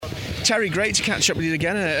Terry, great to catch up with you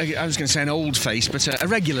again. I was going to say an old face, but a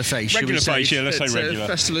regular face. Regular face, yeah, let's say regular.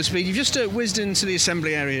 Festival of Speed. You've just whizzed into the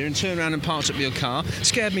assembly area and turned around and parked up your car.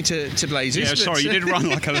 Scared me to blazes. Yeah, sorry, you did run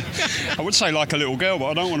like a... I would say like a little girl, but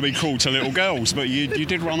I don't want to be cruel to little girls. But you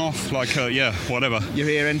did run off like whatever. You're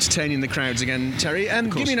here entertaining the crowds again, Terry.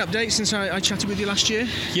 Give me an update since I chatted with you last year.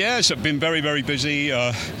 Yeah, it's been very, very busy.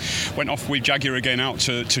 Went off with Jaguar again out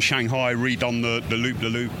to Shanghai, redone the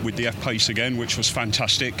loop-the-loop with the F-Pace again, which was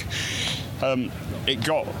fantastic. It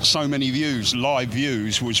got so many views. Live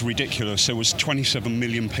views was ridiculous. There was 27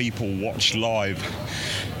 million people watched live,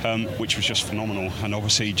 which was just phenomenal. And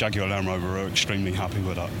obviously Jaguar Land Rover are extremely happy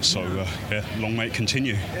with that. So long may it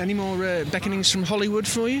continue. Any more beckonings from Hollywood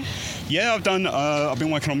for you? Yeah, I've been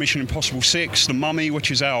working on Mission Impossible 6, The Mummy, which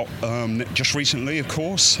is out just recently, of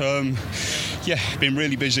course. Been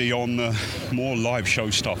really busy on more live show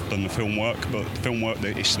stuff than the film work, but the film work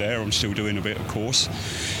that is there, I'm still doing a bit, of course.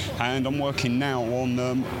 And I'm working now on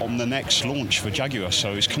the next launch for Jaguar,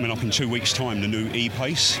 so it's coming up in 2 weeks' time, the new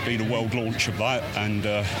E-Pace, be the world launch of that, and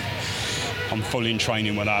I'm fully in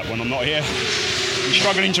training with that when I'm not here. I'm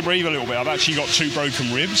struggling to breathe a little bit. I've actually got 2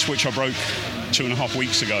 broken ribs, which I broke 2.5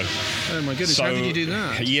 weeks ago. Oh my goodness, so, how did you do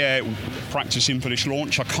that? Yeah, practicing for this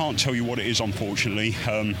launch. I can't tell you what it is, unfortunately.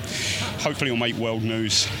 Hopefully it'll make world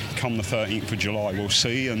news come the 13th of July, we'll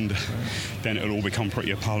see, and then it'll all become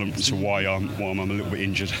pretty apparent as to why I'm a little bit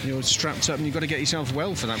injured. You're strapped up and you've got to get yourself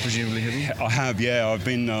well for that, presumably, have you? I have, yeah.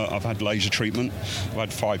 I've had laser treatment. I've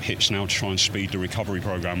had 5 hits now to try and speed the recovery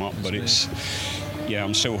program up, but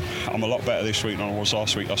I'm a lot better this week than I was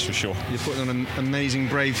last week, that's for sure. You're putting on an amazing,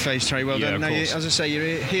 brave face, Terry. Well done. Now, as I say,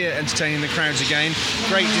 you're here entertaining the crowds again.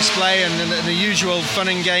 Great display and the usual fun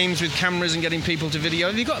and games with cameras and getting people to video.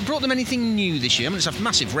 Have you brought them anything new this year? I mean, it's a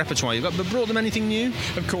massive repertoire you've got, but brought them anything new?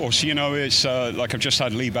 Of course. It's like I've just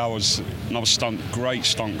had Lee Bowers, another great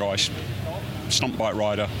stunt guy, stunt bike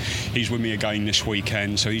rider. He's with me again this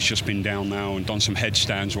weekend, so he's just been down now and done some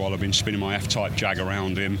headstands while I've been spinning my F-Type Jag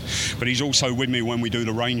around him. But he's also with me when we do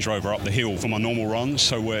the Range Rover up the hill for my normal runs,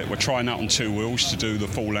 so we're trying out on 2 wheels to do the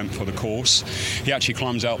full length of the course. He actually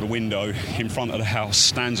climbs out the window in front of the house,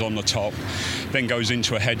 stands on the top, then goes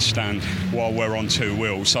into a headstand while we're on 2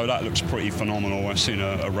 wheels, so that looks pretty phenomenal. I've seen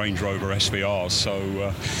a Range Rover SVR,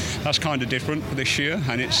 so that's kind of different for this year,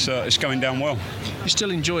 and it's going down well. You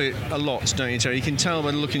still enjoy it a lot, don't you, Terry? You can tell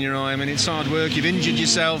by the look in your eye. I mean, it's hard work. You've injured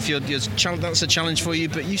yourself. That's a challenge for you,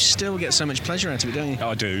 but you still get so much pleasure out of it, don't you?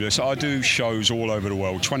 I do. I do shows all over the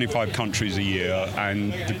world, 25 countries a year,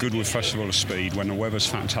 and the Goodwood Festival of Speed, when the weather's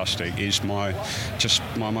fantastic, is my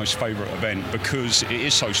most favourite event because it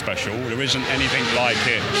is so special. There isn't anything like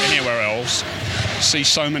it anywhere else. See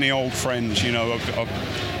so many old friends.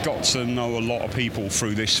 I've got to know a lot of people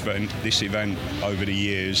through this event over the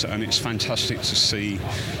years, and it's fantastic to see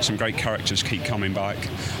some great characters keep coming back.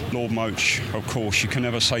 Lord Moach, of course, you can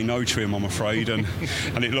never say no to him, I'm afraid, and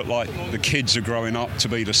it looked like the kids are growing up to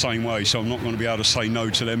be the same way, so I'm not going to be able to say no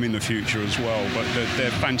to them in the future as well. But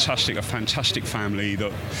they're fantastic, a fantastic family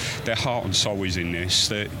that their heart and soul is in this.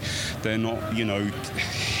 They're not,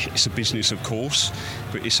 it's a business, of course,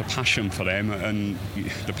 but it's a passion for them, and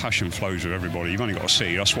the passion flows with everybody. You've only got to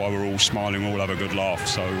see. That's why we're all smiling, all have a good laugh.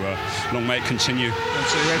 So long may it continue.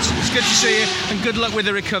 Absolutely. It's good to see you, and good luck with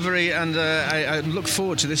the recovery. And I look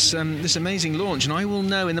forward to this amazing launch. And I will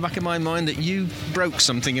know in the back of my mind that you broke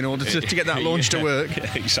something in order to get that launch to work.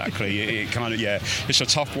 Yeah, exactly. It kind of It's a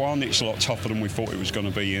tough one. It's a lot tougher than we thought it was going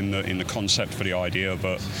to be in the concept for the idea.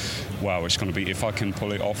 But wow, it's going to be. If I can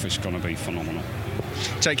pull it off, it's going to be phenomenal.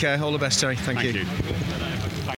 Take care. All the best, Terry. Thank you.